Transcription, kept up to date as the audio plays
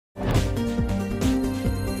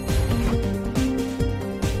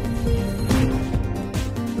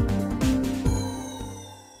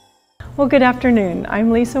Well, good afternoon.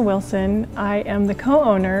 I'm Lisa Wilson. I am the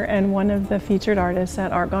co-owner and one of the featured artists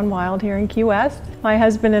at Art Gone Wild here in Key West. My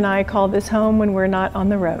husband and I call this home when we're not on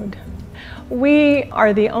the road. We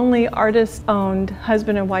are the only artist-owned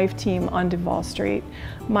husband and wife team on Duval Street.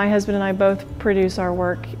 My husband and I both produce our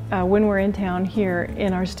work when we're in town here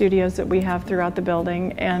in our studios that we have throughout the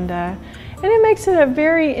building, and it makes it a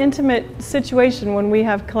very intimate situation when we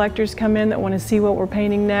have collectors come in that want to see what we're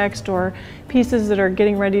painting next, or pieces that are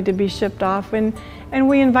getting ready to be shipped off, and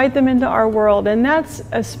we invite them into our world, and that's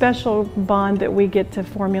a special bond that we get to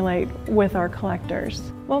formulate with our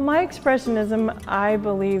collectors. Well, my expressionism, I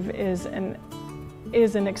believe, is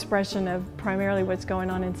an expression of primarily what's going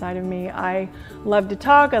on inside of me. I love to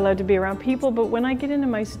talk, I love to be around people, but when I get into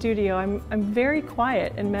my studio, I'm very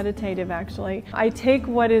quiet and meditative, actually. I take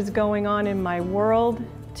what is going on in my world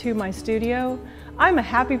to my studio. I'm a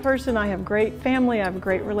happy person, I have great family, I have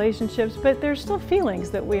great relationships, but there's still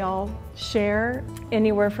feelings that we all share,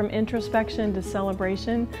 anywhere from introspection to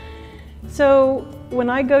celebration. So when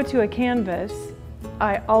I go to a canvas,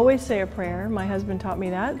 I always say a prayer. My husband taught me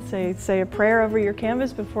that. Say a prayer over your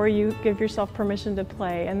canvas before you give yourself permission to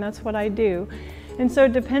play, and that's what I do. And so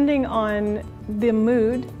depending on the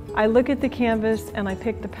mood, I look at the canvas and I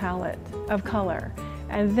pick the palette of color.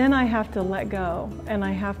 And then I have to let go, and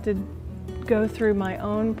I have to go through my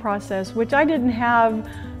own process, which I didn't have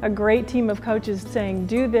a great team of coaches saying,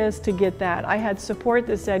 do this to get that. I had support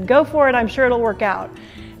that said, go for it, I'm sure it'll work out.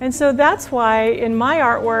 And so that's why in my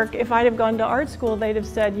artwork, if I'd have gone to art school, they'd have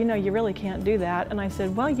said, you know, you really can't do that. And I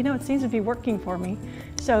said, well, you know, it seems to be working for me.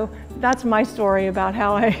 So that's my story about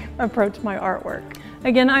how I approach my artwork.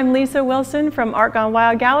 Again, I'm Lisa Wilson from Art Gone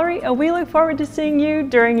Wild Gallery, and we look forward to seeing you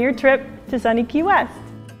during your trip to sunny Key West.